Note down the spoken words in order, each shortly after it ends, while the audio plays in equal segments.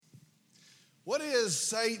What is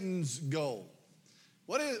Satan's goal?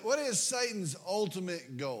 What is Satan's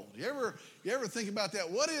ultimate goal? You ever think about that?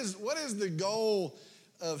 What is the goal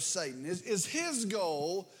of Satan? Is his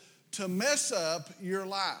goal to mess up your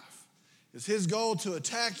life? Is his goal to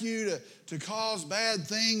attack you, to cause bad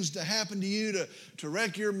things to happen to you, to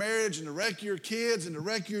wreck your marriage and to wreck your kids and to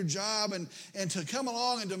wreck your job and to come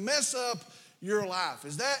along and to mess up your life?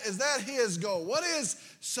 Is that his goal? What is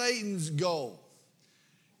Satan's goal?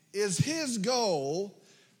 Is his goal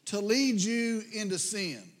to lead you into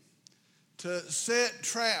sin, to set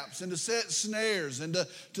traps and to set snares and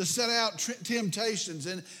to set out temptations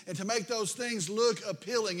and to make those things look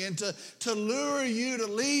appealing and to lure you, to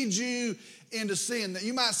lead you into sin? That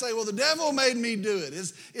you might say, well, the devil made me do it.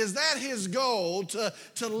 Is that his goal,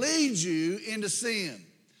 to lead you into sin?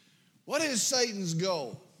 What is Satan's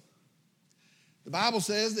goal? The Bible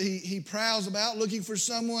says that he prowls about looking for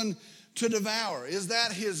someone to devour. Is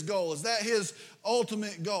that his goal? Is that his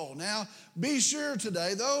ultimate goal? Now, be sure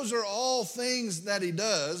today, those are all things that he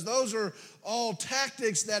does. Those are all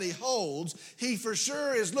tactics that he holds. He for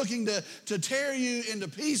sure is looking to tear you into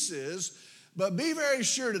pieces. But be very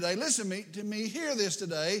sure today, listen to me, hear this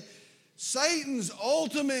today. Satan's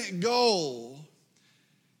ultimate goal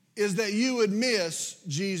is that you would miss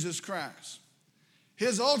Jesus Christ.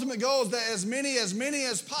 His ultimate goal is that as many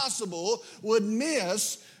as possible would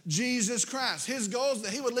miss Jesus Christ. His goal is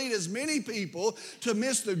that he would lead as many people to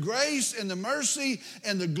miss the grace and the mercy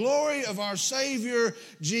and the glory of our Savior,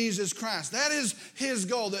 Jesus Christ. That is his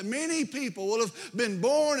goal, that many people will have been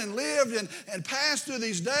born and lived and passed through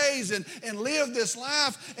these days and lived this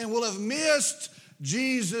life and will have missed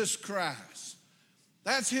Jesus Christ.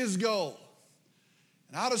 That's his goal.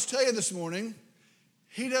 And I'll just tell you this morning,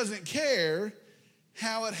 he doesn't care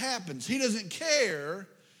how it happens. He doesn't care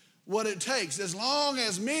what it takes, as long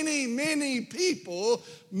as many people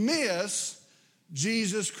miss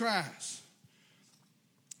Jesus Christ.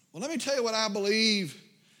 Well, let me tell you what I believe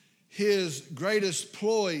his greatest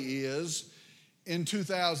ploy is in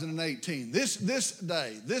 2018. This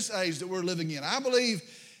day, this age that we're living in, I believe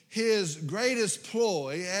his greatest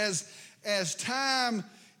ploy as time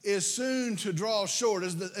is soon to draw short,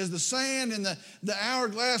 as the sand in the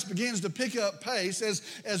hourglass begins to pick up pace,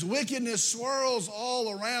 as wickedness swirls all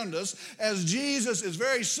around us, as Jesus is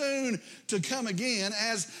very soon to come again,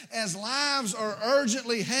 as lives are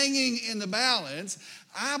urgently hanging in the balance,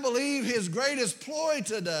 I believe his greatest ploy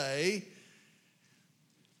today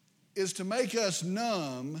is to make us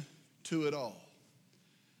numb to it all,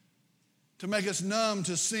 to make us numb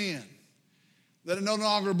to sin, that it no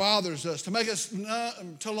longer bothers us, to make us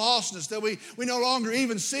numb to lostness, that we no longer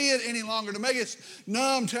even see it any longer, to make us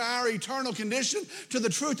numb to our eternal condition, to the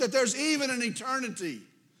truth that there's even an eternity,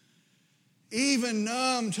 even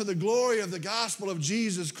numb to the glory of the gospel of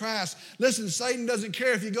Jesus Christ. Listen, Satan doesn't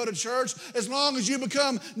care if you go to church as long as you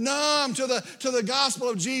become numb to the gospel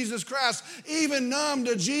of Jesus Christ, even numb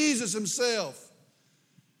to Jesus himself.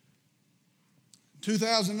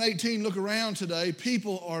 2018, look around today,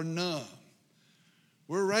 people are numb.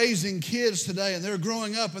 We're raising kids today, and they're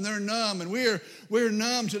growing up, and they're numb, and we're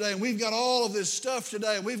numb today, and we've got all of this stuff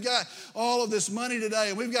today, and we've got all of this money today,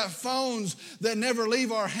 and we've got phones that never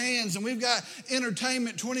leave our hands, and we've got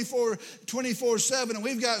entertainment 24/7, and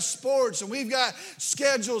we've got sports, and we've got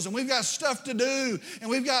schedules, and we've got stuff to do, and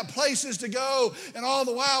we've got places to go, and all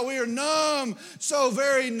the while we are numb, so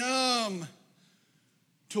very numb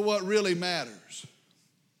to what really matters.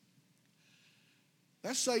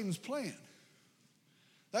 That's Satan's plan.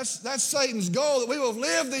 That's Satan's goal, that we will have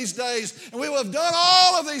lived these days and we will have done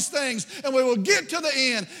all of these things and we will get to the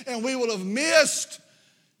end and we will have missed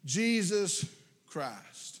Jesus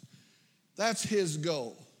Christ. That's his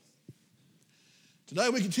goal. Today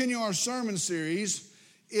we continue our sermon series,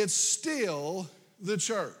 It's Still the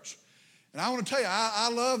Church. And I want to tell you, I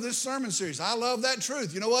love this sermon series. I love that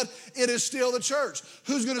truth. You know what? It is still the church.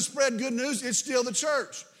 Who's going to spread good news? It's still the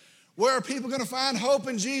church. Where are people going to find hope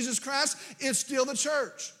in Jesus Christ? It's still the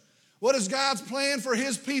church. What is God's plan for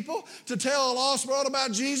his people? To tell a lost world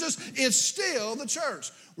about Jesus? It's still the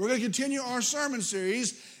church. We're going to continue our sermon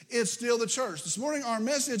series, It's Still the Church. This morning our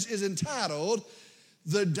message is entitled,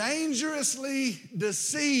 The Dangerously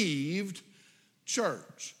Deceived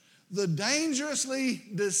Church. The Dangerously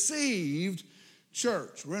Deceived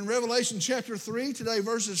Church. We're in Revelation chapter 3, today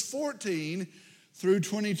verses 14 through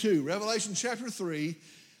 22. Revelation chapter 3,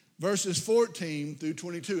 verses 14 through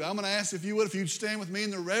 22. I'm going to ask if you'd stand with me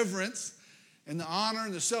in the reverence and the honor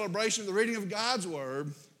and the celebration of the reading of God's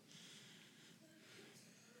word.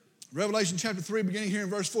 Revelation chapter 3, beginning here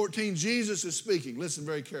in verse 14, Jesus is speaking. Listen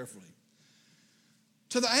very carefully.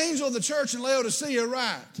 To the angel of the church in Laodicea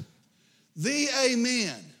write, the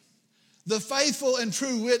Amen, the faithful and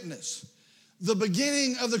true witness, the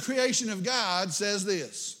beginning of the creation of God, says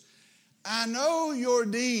this: I know your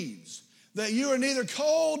deeds, that you are neither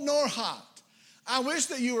cold nor hot. I wish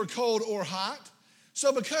that you were cold or hot.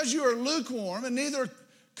 So because you are lukewarm and neither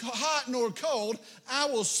hot nor cold, I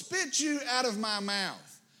will spit you out of my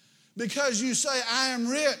mouth. Because you say, I am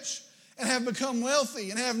rich and have become wealthy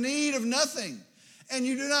and have need of nothing, and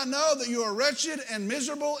you do not know that you are wretched and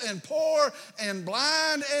miserable and poor and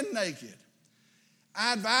blind and naked.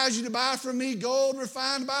 I advise you to buy from me gold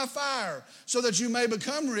refined by fire, so that you may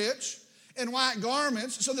become rich, and white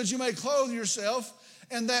garments, so that you may clothe yourself,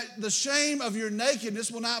 and that the shame of your nakedness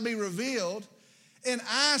will not be revealed, and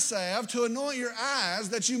eye salve to anoint your eyes,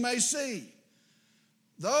 that you may see.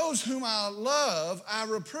 Those whom I love, I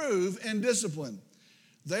reprove and discipline.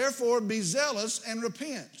 Therefore, be zealous and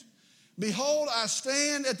repent. Behold, I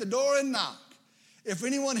stand at the door and knock. If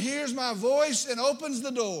anyone hears my voice and opens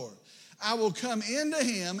the door, I will come into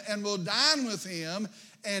him and will dine with him,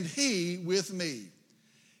 and he with me.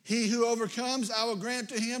 He who overcomes, I will grant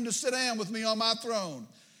to him to sit down with me on my throne,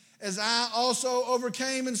 as I also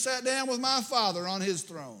overcame and sat down with my Father on his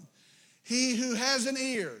throne. He who has an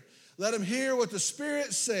ear, let him hear what the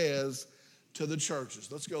Spirit says to the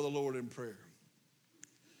churches. Let's go to the Lord in prayer.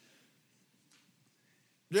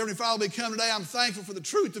 Dear Heavenly Father, we come today, I'm thankful for the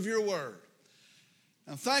truth of your word.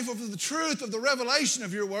 I'm thankful for the truth of the revelation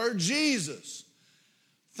of your word, Jesus.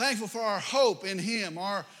 Thankful for our hope in him,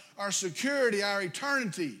 our security, our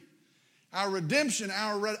eternity, our redemption,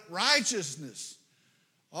 our righteousness,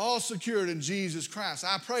 all secured in Jesus Christ.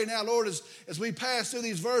 I pray now, Lord, as we pass through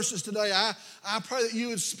these verses today, I pray that you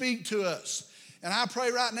would speak to us. And I pray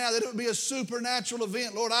right now that it would be a supernatural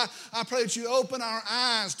event. Lord, I pray that you open our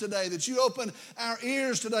eyes today, that you open our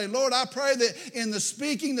ears today. Lord, I pray that in the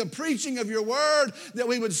speaking, the preaching of your word, that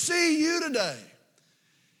we would see you today.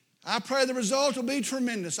 I pray the result will be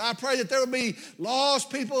tremendous. I pray that there will be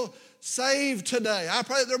lost people saved today. I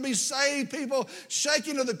pray that there will be saved people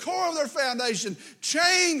shaken to the core of their foundation,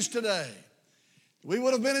 changed today. We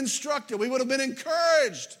would have been instructed. We would have been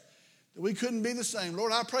encouraged. That we couldn't be the same.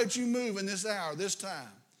 Lord, I pray that you move in this hour, this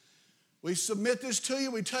time. We submit this to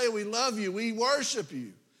you. We tell you we love you. We worship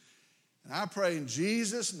you. And I pray in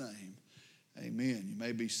Jesus' name, amen. You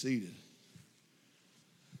may be seated.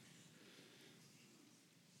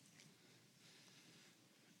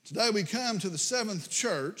 Today we come to the seventh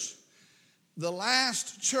church, the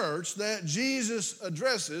last church that Jesus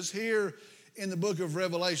addresses here in the book of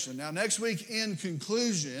Revelation. Now, next week in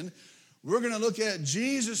conclusion, we're going to look at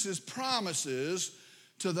Jesus' promises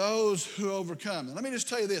to those who overcome. And let me just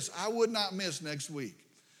tell you this, I would not miss next week.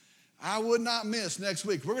 I would not miss next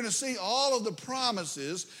week. We're going to see all of the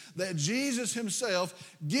promises that Jesus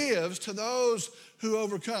himself gives to those who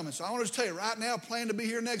overcome. And so I want to tell you right now, plan to be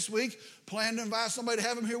here next week. Plan to invite somebody to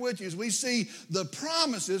have them here with you as we see the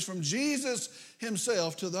promises from Jesus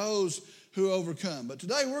himself to those who overcome. But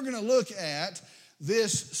today we're going to look at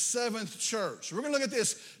this seventh church. We're going to look at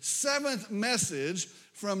this seventh message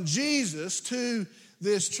from Jesus to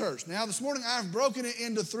this church. Now, this morning I've broken it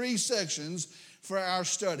into three sections for our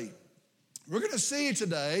study. We're going to see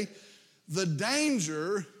today the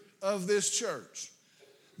danger of this church.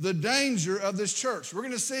 The danger of this church. We're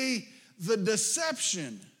going to see the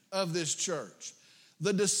deception of this church.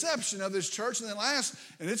 The deception of this church. And then last,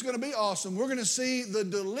 and it's going to be awesome, we're going to see the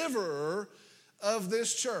deliverer of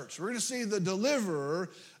this church. We're going to see the deliverer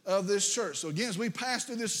of this church. So again, as we pass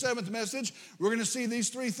through this seventh message, we're going to see these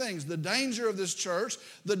three things: the danger of this church,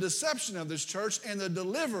 the deception of this church, and the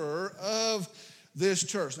deliverer of this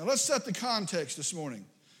church. Now let's set the context this morning.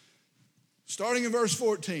 Starting in verse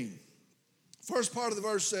 14. First part of the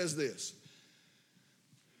verse says this: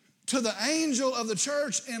 to the angel of the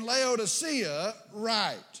church in Laodicea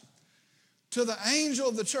write. To the angel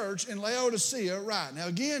of the church in Laodicea write. Now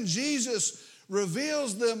again, Jesus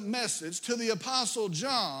reveals the message to the Apostle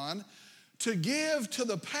John to give to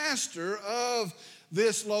the pastor of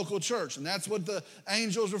this local church. And that's what the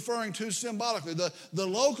angel is referring to symbolically, the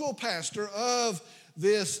local pastor of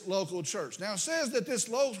this local church. Now it says that this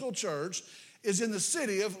local church is in the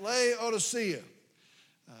city of Laodicea.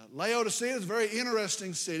 Laodicea is a very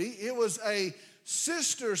interesting city. It was a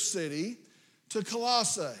sister city to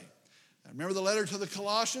Colossae. Remember the letter to the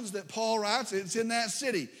Colossians that Paul writes? It's in that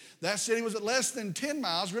city. That city was at less than 10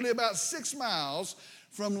 miles, really about 6 miles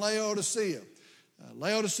from Laodicea.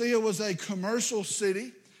 Laodicea was a commercial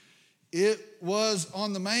city. It was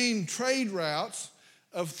on the main trade routes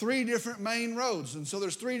of 3 different main roads. And so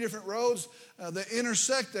there's 3 different roads that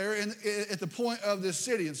intersect there at the point of this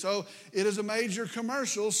city. And so it is a major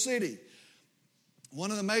commercial city. One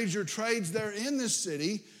of the major trades there in this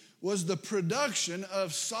city was the production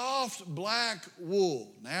of soft black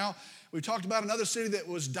wool. Now, we talked about another city that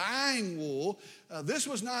was dyeing wool. This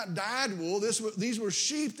was not dyed wool. These were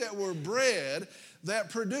sheep that were bred that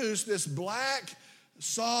produced this black,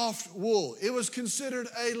 soft wool. It was considered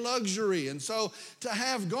a luxury. And so to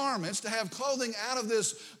have garments, to have clothing out of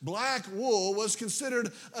this black wool was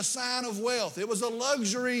considered a sign of wealth. It was a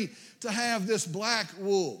luxury to have this black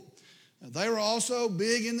wool. They were also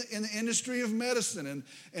big in the industry of medicine.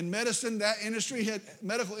 And medicine,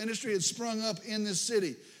 medical industry had sprung up in this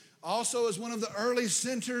city. Also as one of the early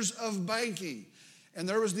centers of banking. And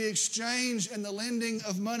there was the exchange and the lending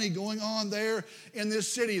of money going on there in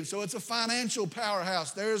this city. And so it's a financial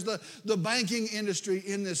powerhouse. There's the banking industry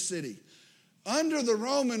in this city. Under the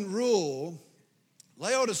Roman rule,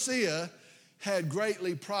 Laodicea had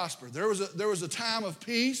greatly prospered. There was a time of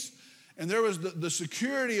peace, and there was the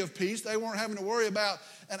security of peace. They weren't having to worry about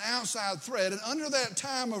an outside threat. And under that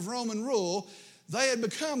time of Roman rule, they had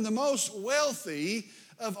become the most wealthy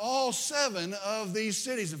of all 7 of these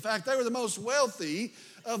cities. In fact, they were the most wealthy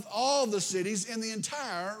of all the cities in the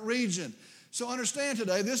entire region. So understand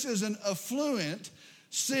today, this is an affluent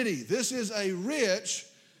city. This is a rich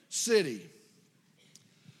city.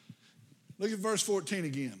 Look at verse 14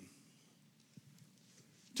 again.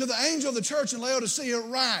 To the angel of the church in Laodicea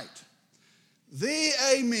write, the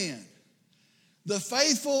Amen, the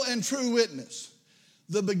faithful and true witness,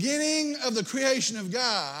 the beginning of the creation of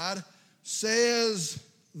God, says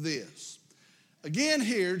this. Again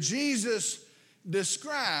here, Jesus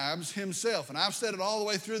describes himself. And I've said it all the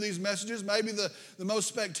way through these messages. Maybe the most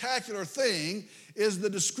spectacular thing is the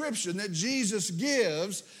description that Jesus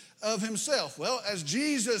gives of himself. Well, as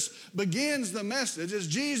Jesus begins the message, as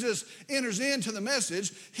Jesus enters into the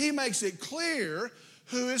message, he makes it clear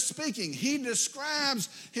who is speaking. He describes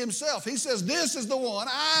himself. He says, this is the one,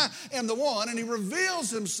 I am the one, and he reveals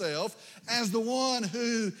himself as the one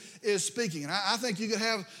who is speaking. And I think you could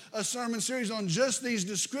have a sermon series on just these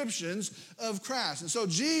descriptions of Christ. And so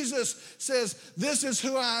Jesus says, this is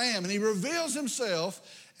who I am, and he reveals himself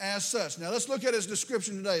as such. Now let's look at his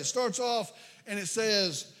description today. It starts off and it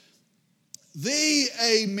says, the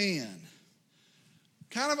Amen.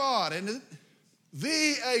 Kind of odd, isn't it?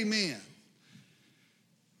 The Amen.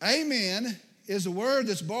 Amen is a word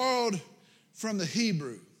that's borrowed from the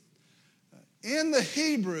Hebrew. In the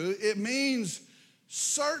Hebrew, it means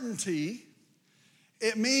certainty,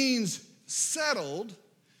 it means settled,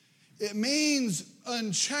 it means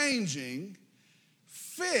unchanging,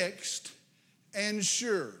 fixed, and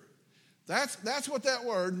sure. That's what that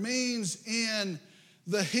word means in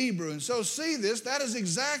the Hebrew. And so see this, that is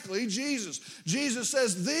exactly Jesus. Jesus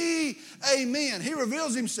says the Amen. He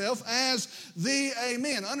reveals himself as the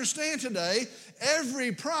Amen. Understand today,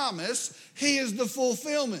 every promise, he is the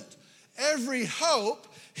fulfillment. Every hope,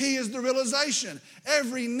 he is the realization.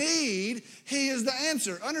 Every need, he is the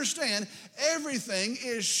answer. Understand, everything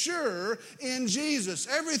is sure in Jesus.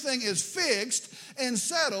 Everything is fixed and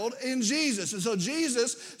settled in Jesus. And so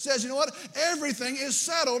Jesus says, you know what? Everything is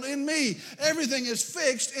settled in me. Everything is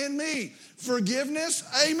fixed in me. Forgiveness,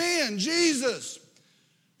 amen, Jesus.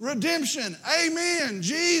 Redemption, amen,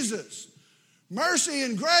 Jesus. Mercy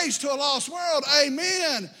and grace to a lost world,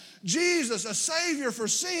 amen, Jesus. A Savior for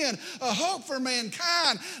sin, a hope for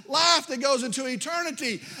mankind, life that goes into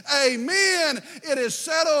eternity, amen. It is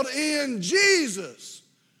settled in Jesus.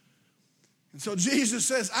 And so Jesus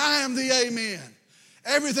says, I am the Amen.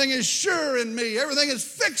 Everything is sure in me. Everything is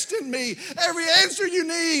fixed in me. Every answer you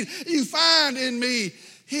need, you find in me.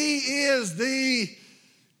 He is the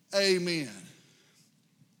Amen.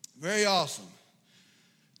 Very awesome.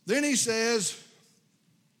 Then he says,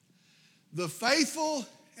 the faithful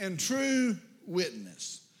and true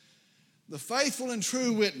witness. The faithful and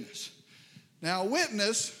true witness. Now, a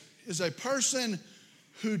witness is a person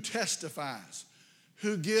who testifies,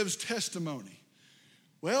 who gives testimony.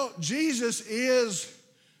 Well, Jesus is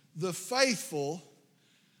the faithful,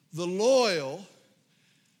 the loyal,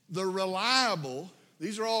 the reliable.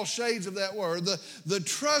 These are all shades of that word. The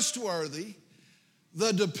trustworthy,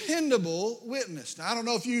 the dependable witness. Now, I don't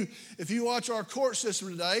know if you watch our court system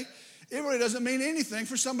today, it really doesn't mean anything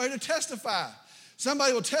for somebody to testify.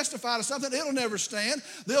 Somebody will testify to something, it'll never stand.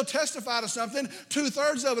 They'll testify to something,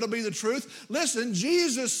 2/3 of it will be the truth. Listen,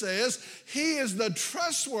 Jesus says he is the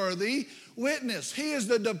trustworthy witness. He is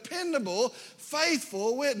the dependable,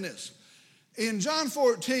 faithful witness. In John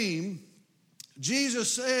 14,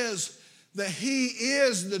 Jesus says that he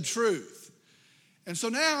is the truth. And so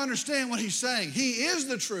now understand what he's saying. He is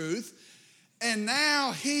the truth, and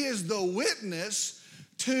now he is the witness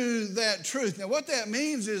to that truth. Now, what that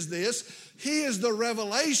means is this: he is the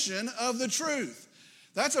revelation of the truth.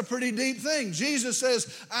 That's a pretty deep thing. Jesus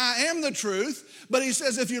says, I am the truth, but he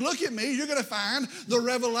says, if you look at me, you're going to find the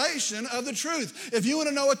revelation of the truth. If you want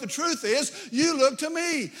to know what the truth is, you look to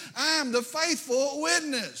me. I am the faithful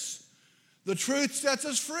witness. The truth sets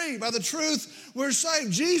us free. By the truth, we're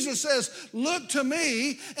saved. Jesus says, look to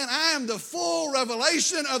me, and I am the full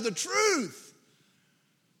revelation of the truth.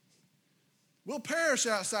 We'll perish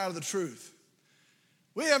outside of the truth.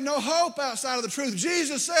 We have no hope outside of the truth.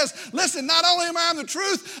 Jesus says, listen, not only am I the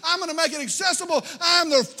truth, I'm going to make it accessible. I am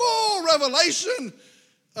the full revelation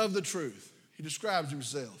of the truth. He describes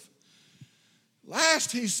himself.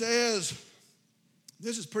 Last, he says,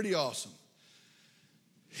 this is pretty awesome.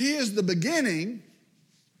 He is the beginning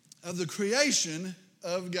of the creation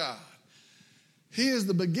of God. He is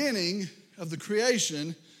the beginning of the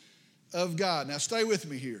creation of God. Now, stay with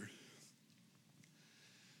me here.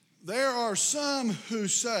 There are some who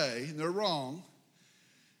say, and they're wrong,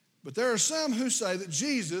 but there are some who say that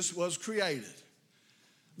Jesus was created.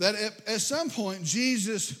 That at some point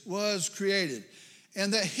Jesus was created.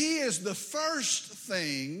 And that he is the first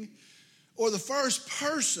thing, or the first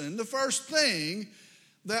person, the first thing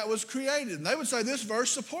that was created. And they would say this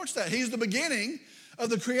verse supports that. He's the beginning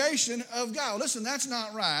of the creation of God. Listen, that's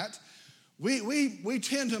not right. We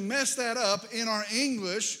tend to mess that up in our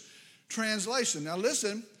English translation. Now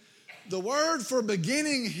listen. The word for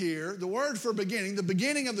beginning here, the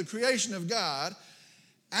beginning of the creation of God,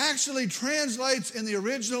 actually translates in the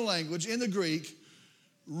original language, in the Greek,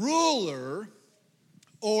 ruler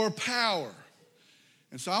or power.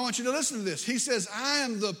 And so I want you to listen to this. He says, I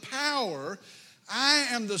am the power, I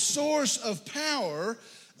am the source of power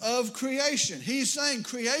of creation. He's saying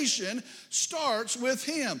creation starts with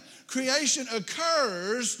him. Creation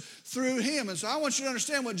occurs through him. And so I want you to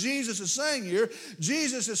understand what Jesus is saying here.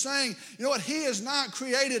 Jesus is saying, you know what? He is not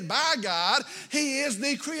created by God. He is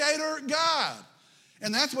the creator God.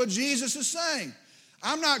 And that's what Jesus is saying.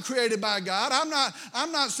 I'm not created by God.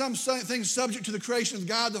 I'm not something subject to the creation of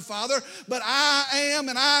God the Father, but I am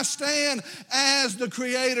and I stand as the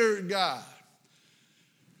creator God.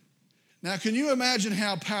 Now, can you imagine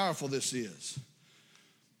how powerful this is?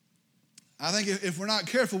 I think if we're not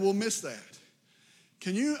careful, we'll miss that.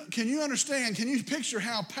 Can you understand, can you picture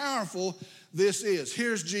how powerful this is?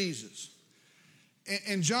 Here's Jesus.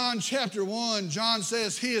 In John chapter 1, John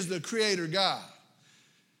says he is the creator God.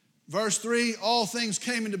 Verse 3, all things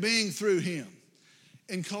came into being through him.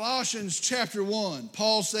 In Colossians chapter 1,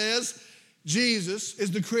 Paul says Jesus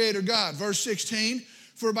is the creator God. Verse 16,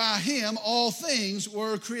 for by him all things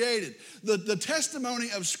were created. The testimony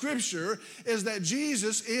of Scripture is that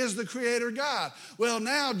Jesus is the creator God. Well,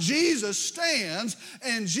 now Jesus stands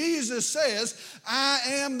and Jesus says, I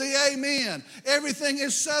am the Amen. Everything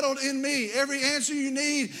is settled in me. Every answer you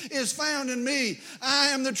need is found in me. I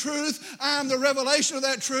am the truth. I am the revelation of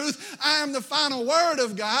that truth. I am the final word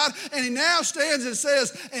of God. And he now stands and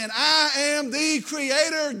says, and I am the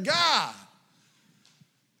creator God.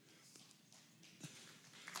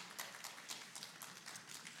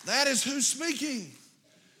 That is who's speaking.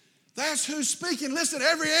 That's who's speaking. Listen,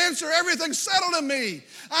 every answer, everything's settled in me.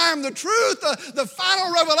 I am the truth, the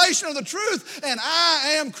final revelation of the truth, and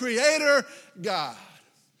I am creator God.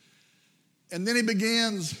 And then he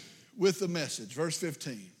begins with the message, verse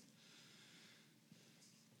 15.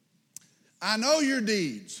 I know your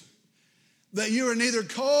deeds, that you are neither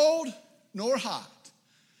cold nor hot.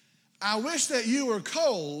 I wish that you were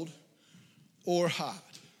cold or hot.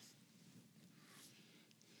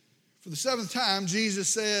 For the seventh time, Jesus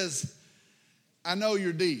says, I know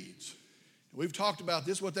your deeds. We've talked about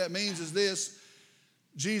this. What that means is this: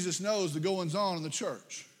 Jesus knows the goings-on in the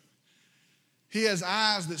church. He has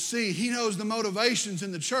eyes that see. He knows the motivations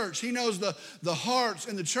in the church. He knows the hearts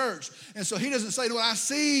in the church. And so he doesn't say, well, I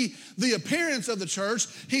see the appearance of the church.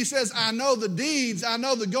 He says, I know the deeds. I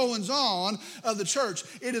know the goings-on of the church.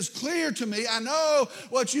 It is clear to me. I know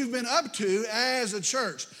what you've been up to as a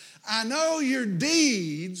church. I know your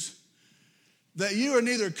deeds, that you are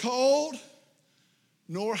neither cold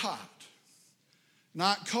nor hot.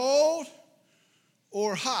 Not cold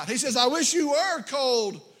or hot. He says, I wish you were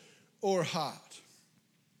cold or hot.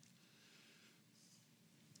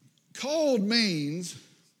 Cold means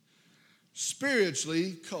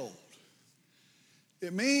spiritually cold.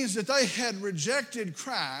 It means that they had rejected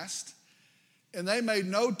Christ and they made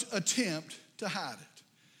no attempt to hide it.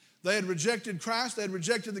 They had rejected Christ, they had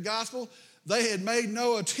rejected the gospel. They had made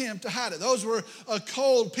no attempt to hide it. Those were a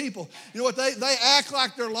cold people. You know what? They act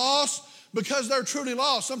like they're lost, because they're truly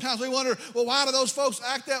lost. Sometimes we wonder, well, why do those folks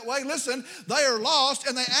act that way? Listen, they are lost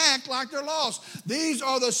and they act like they're lost. These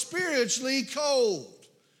are the spiritually cold.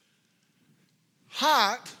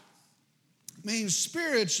 Hot means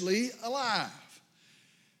spiritually alive.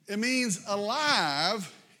 It means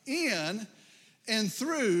alive in and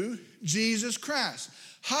through Jesus Christ.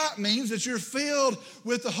 Hot means that you're filled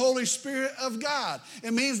with the Holy Spirit of God.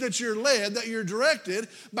 It means that you're led, that you're directed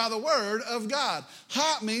by the Word of God.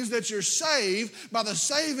 Hot means that you're saved by the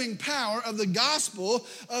saving power of the gospel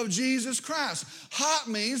of Jesus Christ. Hot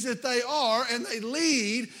means that they are and they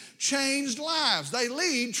lead changed lives. They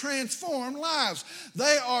lead transformed lives.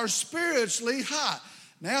 They are spiritually hot.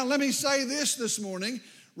 Now, let me say this morning,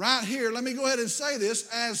 right here. Let me go ahead and say this.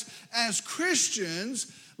 As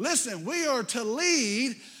Christians, listen, we are to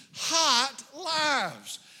lead hot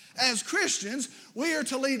lives. As Christians, we are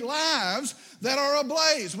to lead lives that are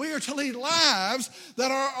ablaze. We are to lead lives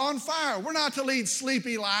that are on fire. We're not to lead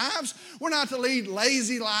sleepy lives. We're not to lead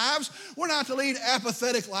lazy lives. We're not to lead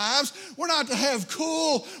apathetic lives. We're not to have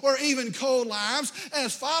cool or even cold lives.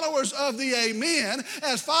 As followers of the Amen,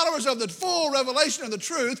 as followers of the full revelation of the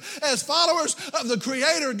truth, as followers of the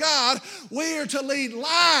Creator God, we are to lead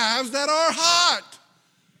lives that are hot.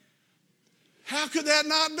 How could that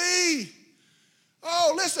not be?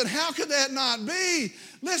 Oh, listen, how could that not be?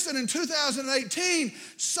 Listen, in 2018,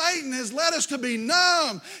 Satan has led us to be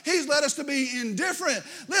numb. He's led us to be indifferent.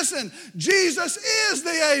 Listen, Jesus is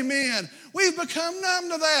the Amen. We've become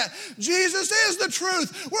numb to that. Jesus is the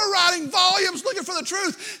truth. We're writing volumes looking for the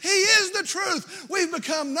truth. He is the truth. We've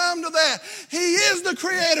become numb to that. He is the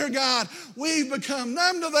Creator God. We've become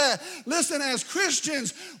numb to that. Listen, as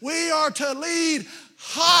Christians, we are to lead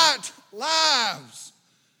hot lives.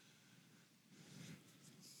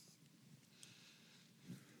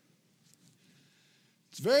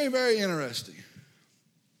 It's very, very interesting.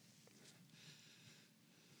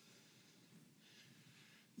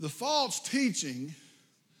 The false teaching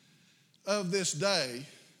of this day,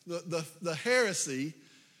 the heresy,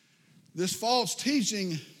 this false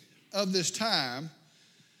teaching of this time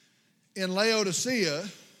in Laodicea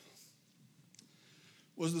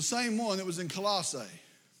was the same one that was in Colossae,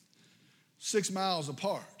 6 miles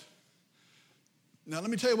apart. Now, let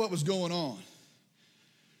me tell you what was going on.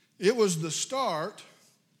 It was the start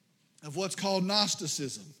of what's called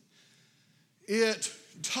Gnosticism. It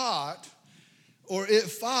taught, or it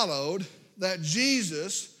followed, that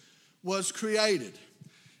Jesus was created.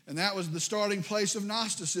 And that was the starting place of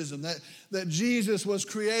Gnosticism, that Jesus was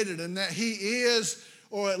created and that he is,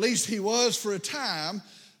 or at least he was for a time,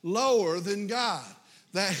 lower than God.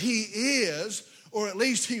 That he is, or at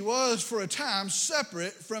least he was for a time,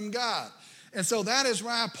 separate from God. And so that is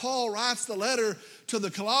why Paul writes the letter to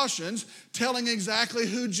the Colossians telling exactly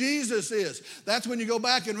who Jesus is. That's when you go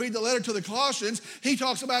back and read the letter to the Colossians, he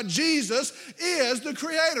talks about Jesus is the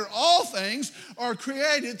Creator. All things are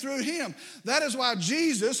created through him. That is why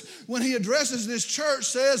Jesus, when he addresses this church,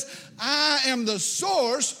 says, I am the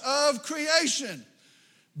source of creation.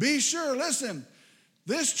 Be sure, listen,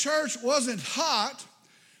 this church wasn't hot.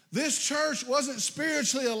 This church wasn't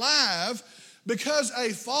spiritually alive because a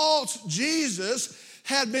false Jesus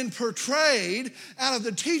had been portrayed out of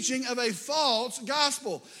the teaching of a false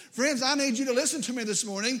gospel. Friends, I need you to listen to me this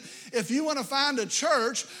morning. If you want to find a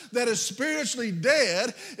church that is spiritually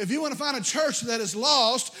dead, if you want to find a church that is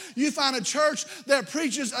lost, you find a church that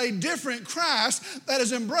preaches a different Christ, that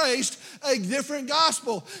has embraced a different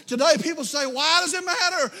gospel. Today people say, why does it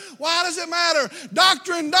matter? Why does it matter?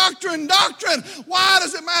 Doctrine, doctrine, doctrine. Why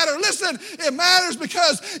does it matter? Listen, it matters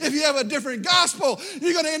because if you have a different gospel,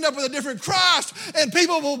 you're going to end up with a different Christ, and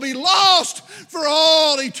people will be lost for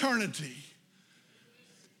all eternity.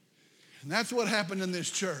 And that's what happened in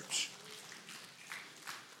this church.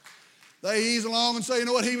 They ease along and say, you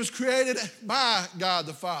know what, he was created by God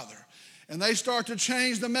the Father. And they start to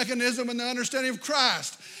change the mechanism and the understanding of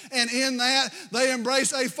Christ. And in that, they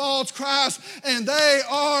embrace a false Christ, and they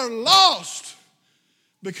are lost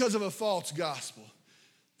because of a false gospel.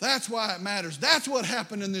 That's why it matters. That's what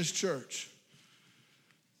happened in this church.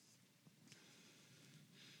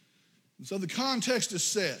 And so the context is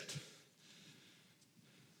set.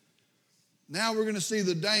 Now we're going to see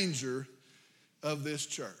the danger of this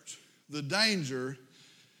church. The danger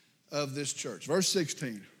of this church. Verse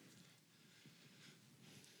 16.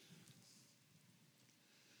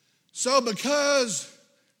 So because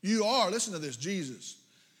you are, listen to this, Jesus.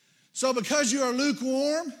 So because you are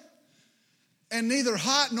lukewarm and neither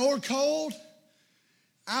hot nor cold,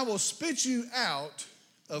 I will spit you out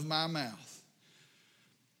of my mouth.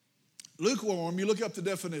 Lukewarm, you look up the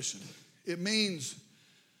definition. It means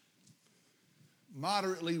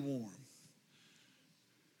moderately warm.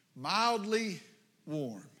 mildly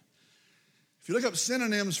warm. If you look up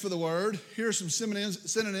synonyms for the word, here's some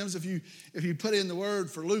synonyms. If you put in the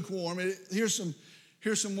word for lukewarm, here's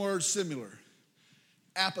some words similar.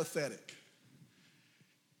 Apathetic,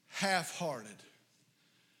 half-hearted.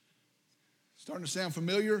 Starting to sound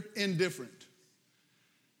familiar? Indifferent.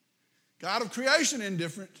 God of creation,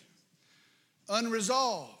 indifferent.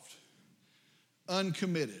 Unresolved.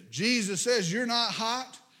 Uncommitted. Jesus says you're not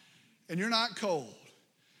hot and you're not cold,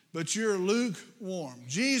 but you're lukewarm.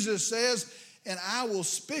 Jesus says, and I will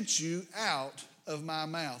spit you out of my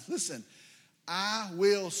mouth. Listen, I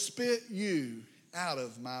will spit you out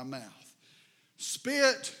of my mouth.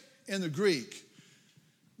 Spit in the Greek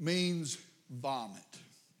means vomit.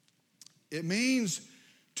 It means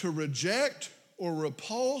to reject or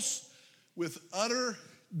repulse with utter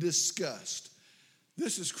disgust.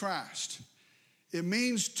 This is Christ. It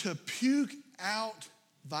means to puke out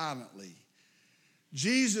violently.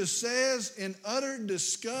 Jesus says, in utter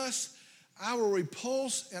disgust, I will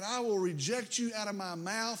repulse and I will reject you out of my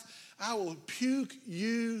mouth. I will puke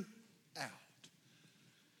you out.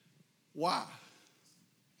 Why?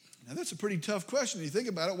 Now that's a pretty tough question when you think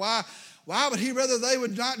about it. Why would he rather they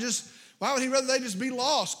just be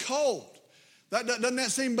lost, cold? Doesn't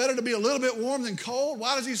that seem better to be a little bit warm than cold?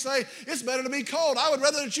 Why does he say it's better to be cold? I would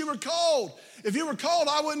rather that you were cold. If you were cold,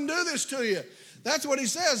 I wouldn't do this to you. That's what he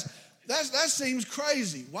says. That seems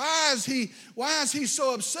crazy. Why is he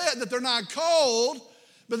so upset that they're not cold,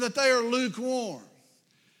 but that they are lukewarm?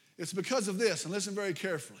 It's because of this, and listen very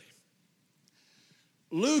carefully.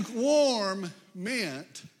 Lukewarm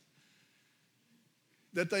meant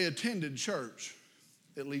that they attended church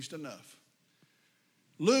at least enough.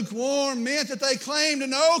 Lukewarm meant that they claimed to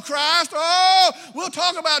know Christ. Oh, we'll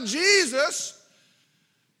talk about Jesus,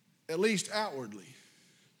 at least outwardly.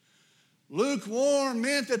 Lukewarm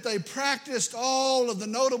meant that they practiced all of the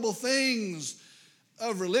notable things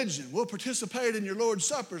of religion. We'll participate in your Lord's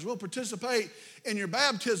Suppers. We'll participate in your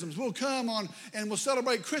baptisms. We'll come on and we'll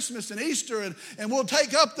celebrate Christmas and Easter and we'll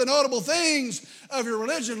take up the notable things of your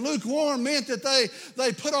religion. Lukewarm meant that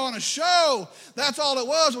they put on a show. That's all it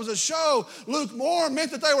was a show. Lukewarm meant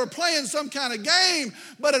that they were playing some kind of game,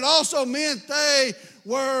 but it also meant they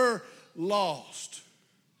were lost.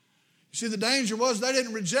 You see, the danger was they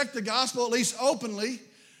didn't reject the gospel, at least openly.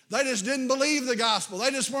 They just didn't believe the gospel.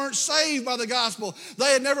 They just weren't saved by the gospel.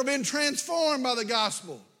 They had never been transformed by the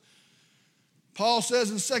gospel. Paul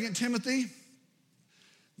says in 2 Timothy,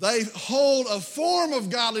 they hold a form of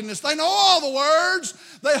godliness. They know all the words.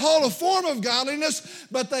 They hold a form of godliness,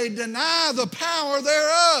 but they deny the power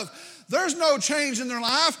thereof. There's no change in their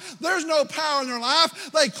life. There's no power in their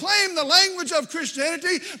life. They claim the language of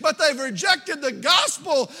Christianity, but they've rejected the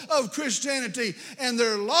gospel of Christianity, and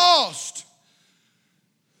they're lost.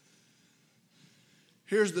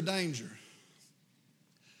 Here's the danger.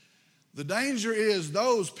 The danger is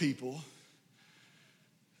those people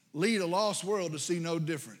lead a lost world to see no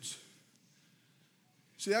difference.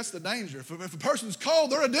 See, that's the danger. If a person's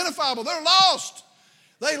cold, they're identifiable. They're lost.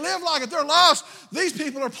 They live like it. They're lost. These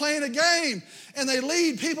people are playing a game, and they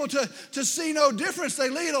lead people to see no difference.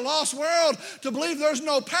 They lead a lost world to believe there's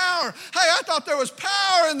no power. Hey, I thought there was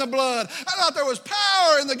power in the blood. I thought there was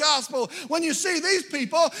power in the gospel. When you see these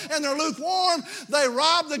people and they're lukewarm, they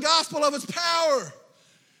rob the gospel of its power.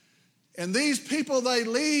 And these people, they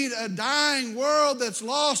lead a dying world that's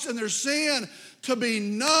lost in their sin to be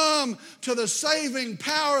numb to the saving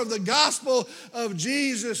power of the gospel of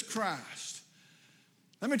Jesus Christ.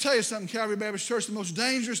 Let me tell you something, Calvary Baptist Church. The most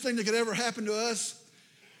dangerous thing that could ever happen to us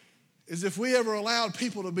is if we ever allowed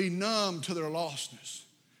people to be numb to their lostness.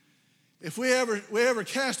 If we ever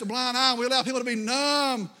cast a blind eye and we allow people to be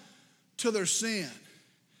numb to their sin.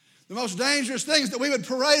 The most dangerous things that we would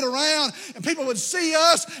parade around and people would see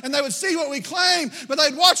us and they would see what we claim, but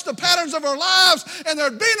they'd watch the patterns of our lives and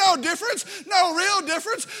there'd be no difference, no real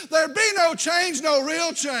difference. There'd be no change, no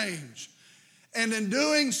real change. And in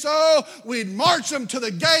doing so, we'd march them to the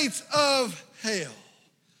gates of hell.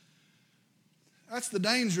 That's the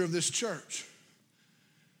danger of this church.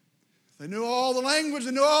 They knew all the language,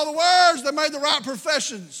 they knew all the words, they made the right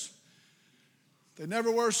professions. They never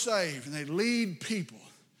were saved, and they lead people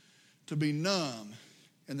to be numb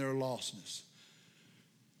in their lostness.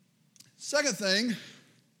 Second thing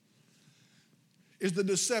is the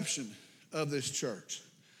deception of this church.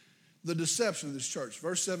 The deception of this church.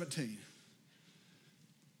 Verse 17.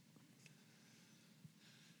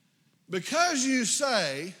 Because you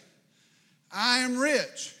say, I am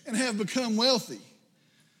rich and have become wealthy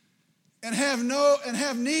and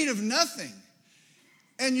have need of nothing,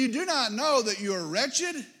 and you do not know that you are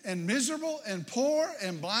wretched and miserable and poor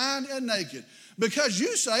and blind and naked. because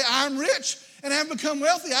you say, I'm rich and have become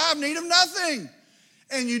wealthy. I have need of nothing.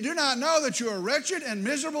 And you do not know that you are wretched and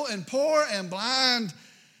miserable and poor and blind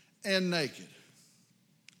and naked.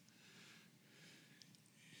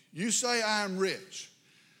 You say, I am rich.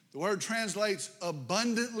 The word translates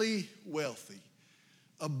abundantly wealthy.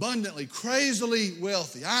 Abundantly, crazily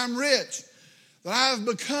wealthy. I'm rich. That I've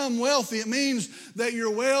become wealthy. It means that your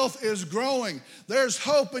wealth is growing. There's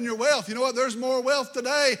hope in your wealth. You know what? There's more wealth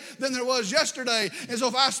today than there was yesterday. And so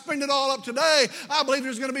if I spend it all up today, I believe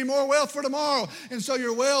there's going to be more wealth for tomorrow. And so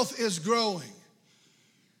your wealth is growing.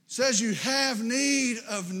 It says you have need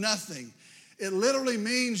of nothing. It literally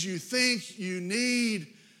means you think you need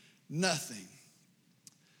nothing.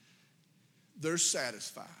 They're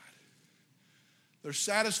satisfied. They're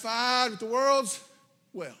satisfied with the world's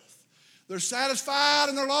wealth. They're satisfied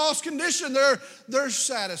in their lost condition. They're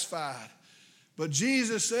satisfied. But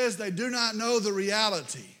Jesus says they do not know the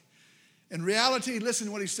reality. In reality, listen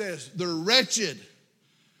to what he says. They're wretched.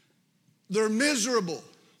 They're miserable.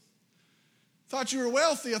 Thought you were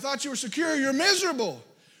wealthy. I thought you were secure. You're miserable.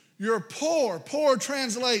 You're poor. Poor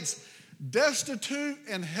translates destitute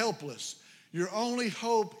and helpless. Your only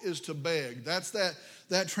hope is to beg. That's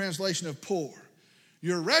that translation of poor.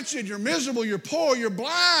 You're wretched, you're miserable, you're poor, you're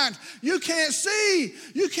blind. You can't see,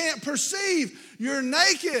 you can't perceive. You're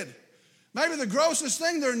naked. Maybe the grossest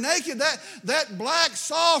thing, they're naked. That black,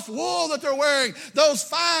 soft wool that they're wearing, those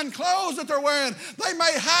fine clothes that they're wearing, they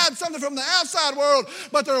may hide something from the outside world,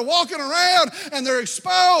 but they're walking around and they're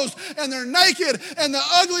exposed and they're naked, and the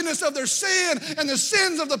ugliness of their sin and the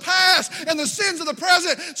sins of the past and the sins of the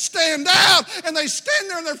present stand out, and they stand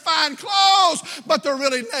there in their fine clothes, but they're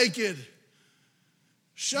really naked.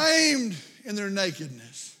 Shamed in their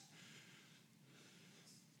nakedness.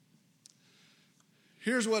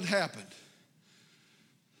 Here's what happened.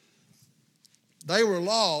 They were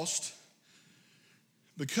lost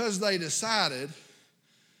because they decided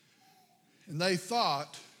and they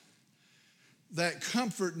thought that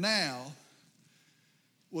comfort now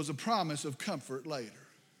was a promise of comfort later.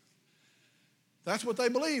 That's what they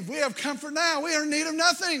believed. We have comfort now. We are in need of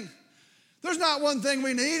nothing. There's not one thing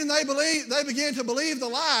we need, and they began to believe the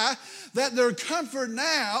lie that their comfort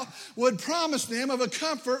now would promise them of a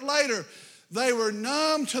comfort later. They were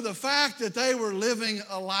numb to the fact that they were living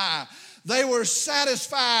a lie. They were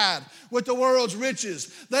satisfied with the world's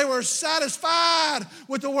riches. They were satisfied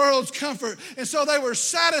with the world's comfort. And so they were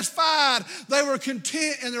satisfied. They were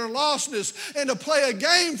content in their lostness. And to play a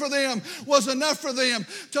game for them was enough for them.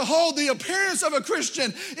 To hold the appearance of a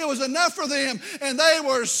Christian, it was enough for them. And they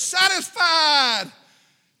were satisfied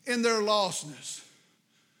in their lostness.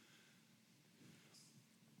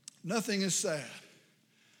 Nothing is sad.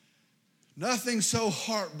 Nothing so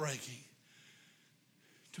heartbreaking.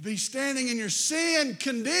 To be standing in your sin,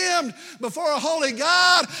 condemned before a holy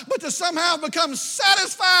God, but to somehow become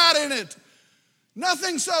satisfied in it.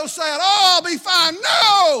 Nothing so sad. Oh, I'll be fine.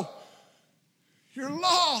 No! You're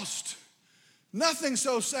lost. Nothing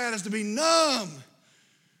so sad as to be numb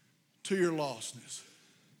to your lostness.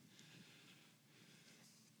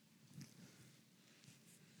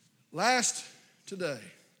 Last today,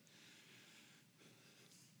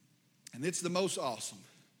 and it's the most awesome.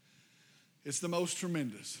 It's the most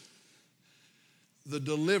tremendous. The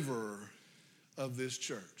deliverer of this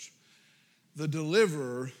church. The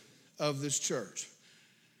deliverer of this church.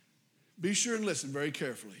 Be sure and listen very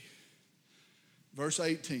carefully. Verse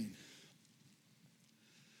 18.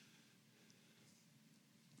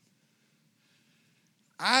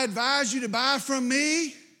 I advise you to buy from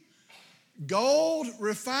me gold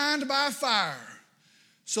refined by fire,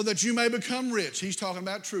 so that you may become rich. He's talking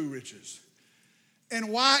about true riches. And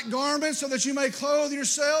white garments, so that you may clothe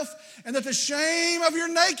yourself, and that the shame of your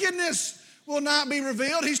nakedness will not be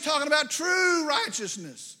revealed. He's talking about true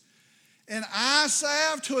righteousness. And eye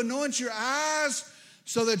salve to anoint your eyes,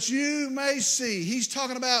 so that you may see. He's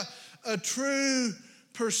talking about a true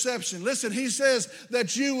perception. Listen, he says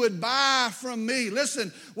that you would buy from me.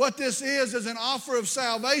 Listen, what this is an offer of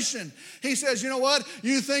salvation. He says, you know what?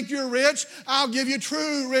 You think you're rich? I'll give you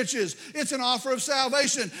true riches. It's an offer of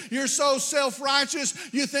salvation. You're so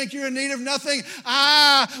self-righteous, you think you're in need of nothing.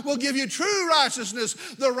 I will give you true righteousness,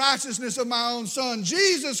 the righteousness of my own Son,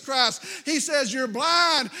 Jesus Christ. He says you're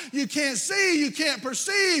blind, you can't see, you can't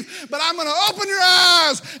perceive, but I'm going to open your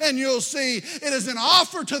eyes and you'll see. It is an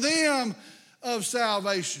offer to them of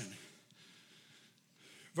salvation.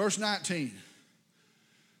 Verse 19.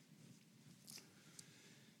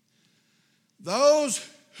 Those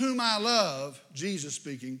whom I love, Jesus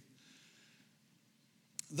speaking,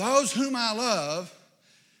 those whom I love,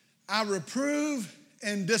 I reprove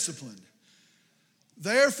and discipline.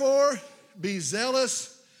 Therefore, be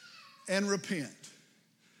zealous and repent.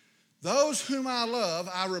 Those whom I love,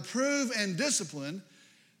 I reprove and discipline.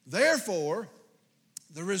 Therefore,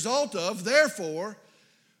 the result of, therefore,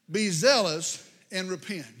 be zealous and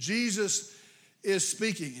repent. Jesus is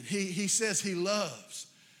speaking, and he says he loves.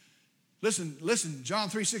 Listen, John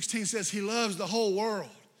 3:16 says he loves the whole world.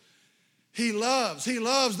 He loves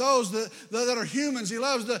those that are humans. He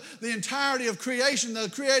loves the entirety of creation, the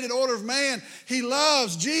created order of man. He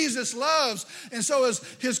loves, Jesus loves. And so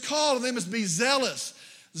his call to them is be zealous.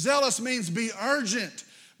 Zealous means be urgent,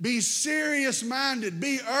 be serious-minded,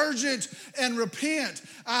 be urgent and repent.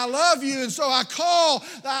 I love you, and so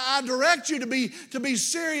I direct you to be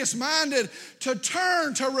serious-minded, to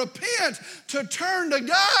turn, to repent, to turn to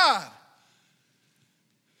God.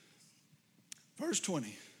 Verse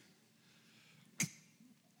 20.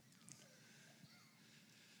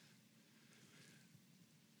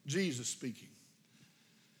 Jesus speaking.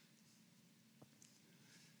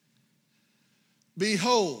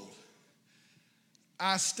 Behold,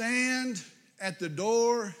 I stand at the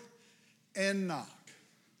door and knock.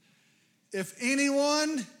 If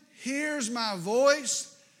anyone hears my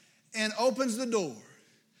voice and opens the door,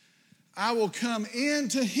 I will come in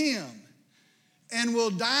to him and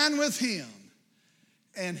will dine with him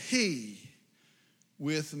and he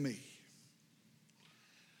with me.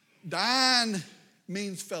 Dine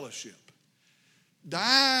means fellowship.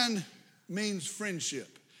 Dine means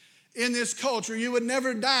friendship. In this culture, you would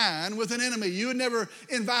never dine with an enemy. You would never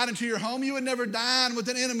invite into your home. You would never dine with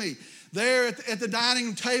an enemy. There at the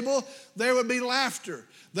dining table, there would be laughter.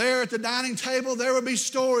 There at the dining table, there would be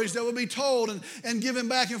stories that would be told and given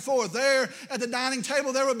back and forth. There at the dining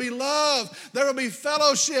table, there would be love. There would be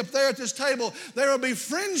fellowship there at this table. There would be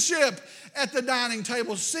friendship at the dining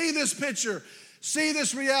table. See this picture. See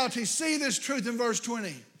this reality. See this truth in verse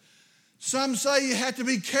 20. Some say you have to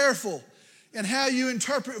be careful in how you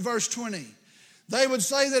interpret verse 20. They would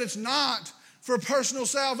say that it's not for personal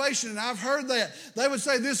salvation, and I've heard that. They would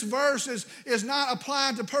say this verse is not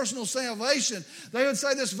applied to personal salvation. They would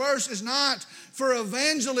say this verse is not for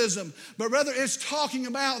evangelism, but rather it's talking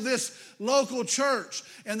about this local church.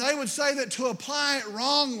 And they would say that to apply it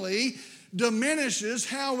wrongly diminishes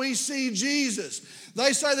how we see Jesus.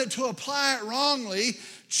 They say that to apply it wrongly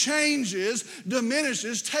changes,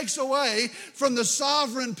 diminishes, takes away from the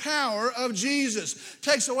sovereign power of Jesus,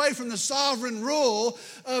 takes away from the sovereign rule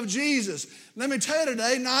of Jesus. Let me tell you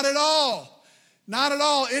today, not at all. Not at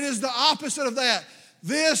all. It is the opposite of that.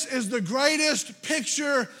 This is the greatest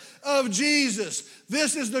picture of Jesus.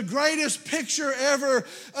 This is the greatest picture ever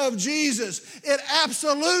of Jesus. It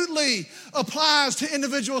absolutely applies to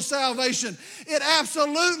individual salvation. It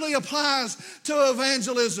absolutely applies to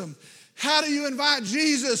evangelism. How do you invite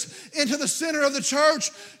Jesus into the center of the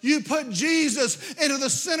church? You put Jesus into the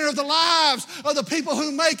center of the lives of the people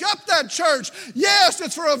who make up that church. Yes,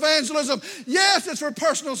 it's for evangelism. Yes, it's for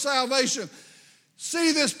personal salvation.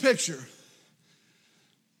 See this picture.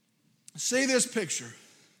 See this picture.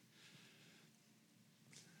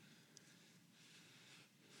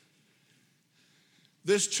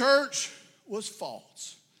 This church was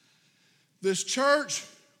false. This church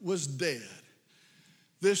was dead.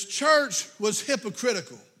 This church was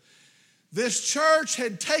hypocritical. This church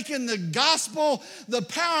had taken the gospel, the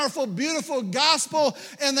powerful, beautiful gospel,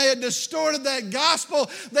 and they had distorted that gospel.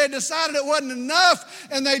 They had decided it wasn't enough,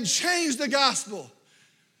 and they'd changed the gospel.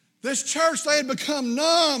 This church, they had become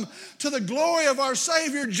numb to the glory of our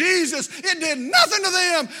Savior, Jesus. It did nothing to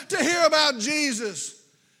them to hear about Jesus.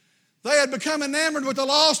 They had become enamored with the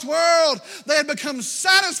lost world. They had become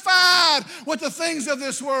satisfied with the things of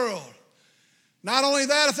this world. Not only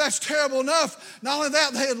that, if that's terrible enough, not only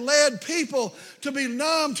that, they had led people to be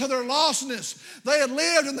numb to their lostness. They had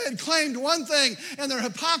lived and they had claimed one thing, and their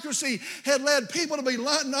hypocrisy had led people to be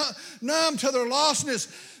numb to their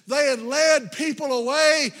lostness. They had led people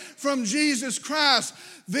away from Jesus Christ.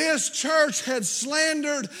 This church had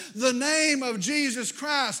slandered the name of Jesus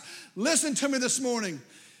Christ. Listen to me this morning.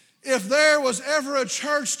 If there was ever a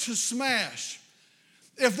church to smash,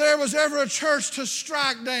 if there was ever a church to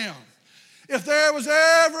strike down, if there was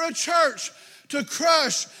ever a church to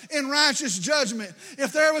crush in righteous judgment,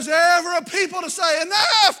 if there was ever a people to say,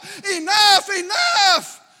 enough, enough,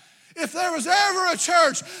 enough, If there was ever a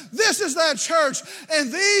church, this is that church,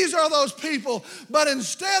 and these are those people. But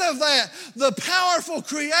instead of that, the powerful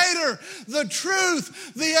Creator, the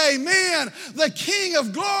truth, the Amen, the King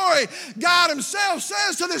of glory, God Himself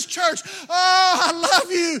says to this church, oh, I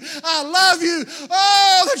love you, I love you.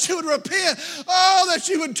 Oh, that you would repent. Oh, that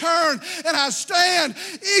you would turn. And I stand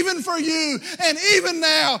even for you. And even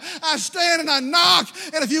now, I stand and I knock.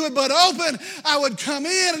 And if you would but open, I would come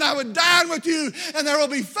in and I would dine with you, and there will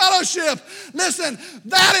be fellowship. Listen,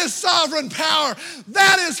 that is sovereign power.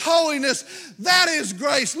 That is holiness. That is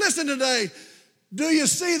grace. Listen today. Do you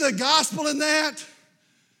see the gospel in that?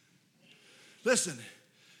 Listen.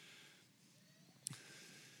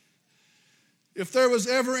 If there was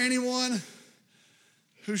ever anyone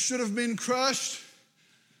who should have been crushed,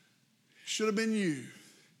 it should have been you.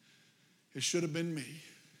 It should have been me.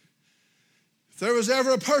 If there was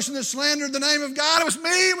ever a person that slandered the name of God, it was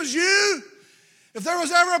me, it was you. If there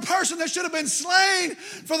was ever a person that should have been slain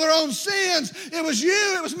for their own sins, it was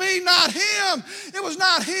you, it was me, not him. It was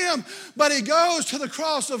not him. But he goes to the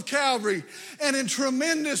cross of Calvary, and in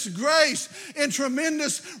tremendous grace, in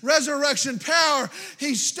tremendous resurrection power,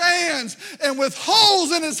 he stands, and with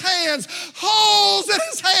holes in his hands,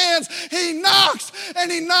 he knocks,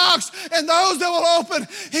 and those that will open,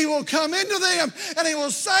 he will come into them, and he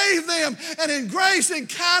will save them, and in grace and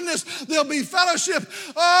kindness, there'll be fellowship.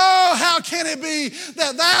 Oh, how can it be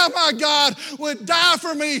that thou, my God, would die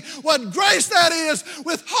for me? What grace that is.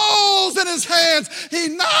 With holes in his hands, he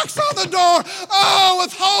knocks on the door. Oh,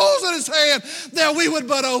 with holes in his hand, that we would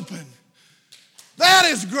but open. That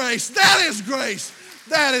is grace. That is grace.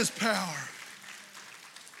 That is power.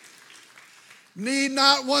 Need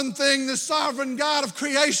not one thing, the sovereign God of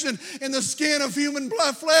creation in the skin of human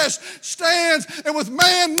blood flesh stands, and with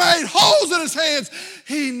man-made holes in his hands,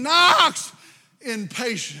 he knocks in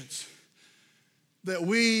patience, that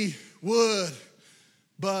we would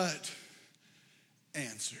but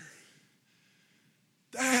answer.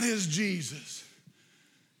 That is Jesus.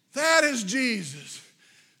 That is Jesus.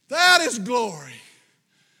 That is glory.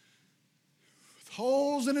 With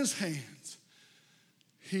holes in his hands,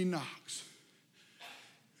 he knocks.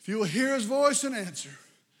 If you will hear his voice and answer,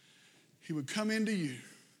 he would come into you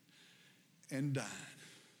and dine.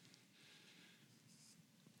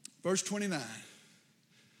 Verse 29.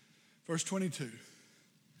 Verse 22.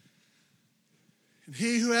 And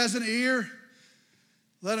he who has an ear,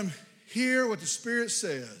 let him hear what the Spirit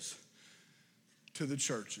says to the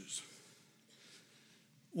churches.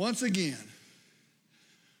 Once again,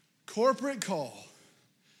 corporate call,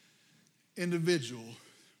 individual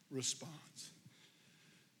response.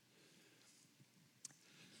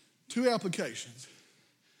 Two applications.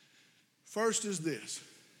 First is this.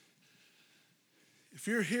 If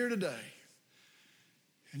you're here today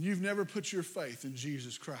and you've never put your faith in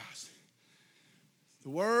Jesus Christ, the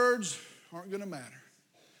words aren't going to matter.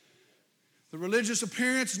 The religious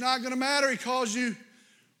appearance is not going to matter. He calls you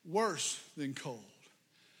worse than cold.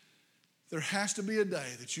 There has to be a day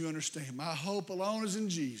that you understand my hope alone is in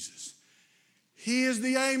Jesus. He is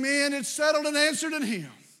the amen. It's settled and answered in him.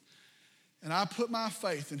 And I put my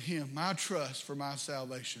faith in him, my trust for my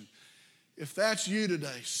salvation. If that's you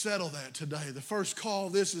today, settle that today. The first call,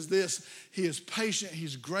 this is this. He is patient.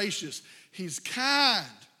 He's gracious. He's kind.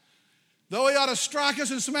 Though he ought to strike us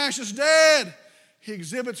and smash us dead, he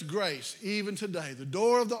exhibits grace even today. The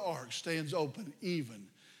door of the ark stands open even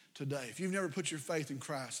today. If you've never put your faith in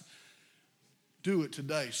Christ, do it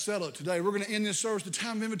today. Settle it today. We're going to end this service with the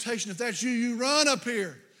time of invitation. If that's you, you run up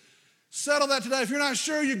here. Settle that today. If you're not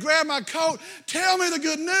sure, you grab my coat. Tell me the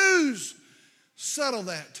good news. Settle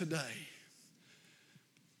that today.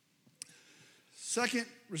 Second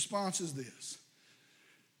response is this.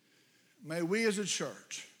 May we as a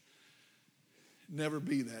church never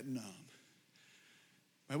be that numb.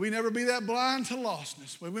 May we never be that blind to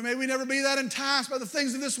lostness. May we never be that enticed by the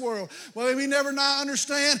things of this world. May we never not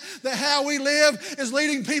understand that how we live is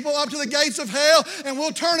leading people up to the gates of hell, and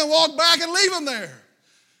we'll turn and walk back and leave them there.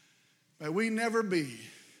 May we never be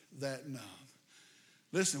that numb.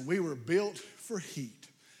 Listen, we were built for heat.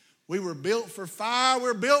 We were built for fire.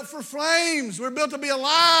 We're built for flames. We're built to be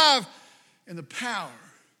alive in the power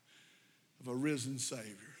of a risen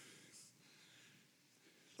Savior.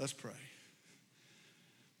 Let's pray.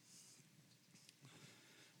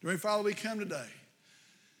 Dear Father, we come today,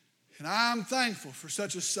 and I'm thankful for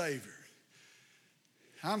such a Savior.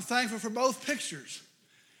 I'm thankful for both pictures.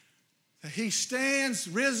 That he stands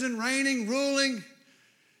risen, reigning, ruling,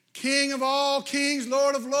 King of all kings,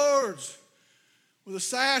 Lord of lords, with a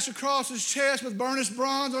sash across his chest with burnished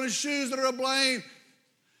bronze on his shoes that are ablaze,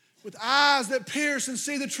 with eyes that pierce and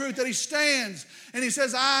see the truth, that he stands and he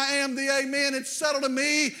says, I am the amen. It's settled to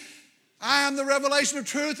me. I am the revelation of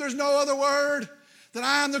truth. There's no other word. That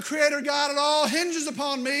I am the creator God. It all hinges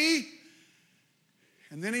upon me.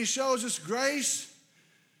 And then he shows us grace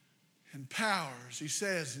and power. As he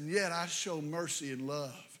says, and yet I show mercy and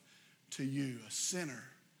love to you, a sinner.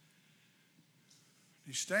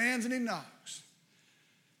 He stands and he knocks.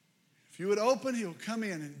 If you would open, he'll come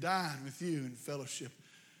in and dine with you in fellowship.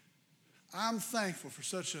 I'm thankful for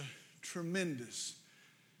such a tremendous,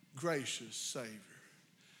 gracious Savior.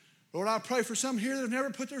 Lord, I pray for some here that have never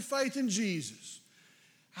put their faith in Jesus.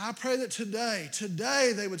 I pray that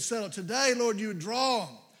today they would settle. Today, Lord, you would draw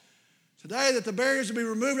them. Today that the barriers would be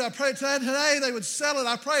removed. I pray today they would settle it.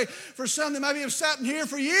 I pray for some that maybe have sat in here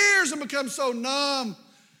for years and become so numb.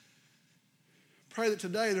 Pray that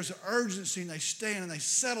today there's an urgency and they stand and they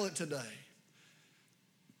settle it today.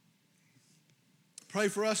 Pray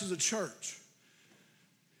for us as a church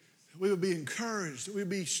that we would be encouraged, that we would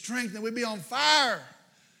be strengthened, that we'd be on fire.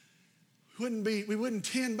 We wouldn't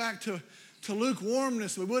tend back to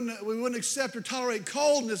lukewarmness. We wouldn't accept or tolerate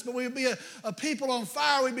coldness, but we would be a people on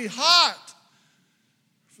fire. We'd be hot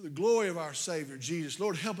for the glory of our Savior, Jesus.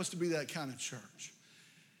 Lord, help us to be that kind of church.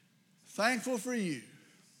 Thankful for you.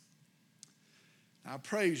 I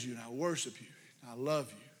praise you and I worship you and I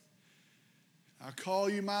love you. I call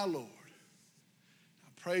you my Lord. I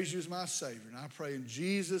praise you as my Savior, and I pray in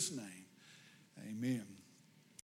Jesus' name, amen.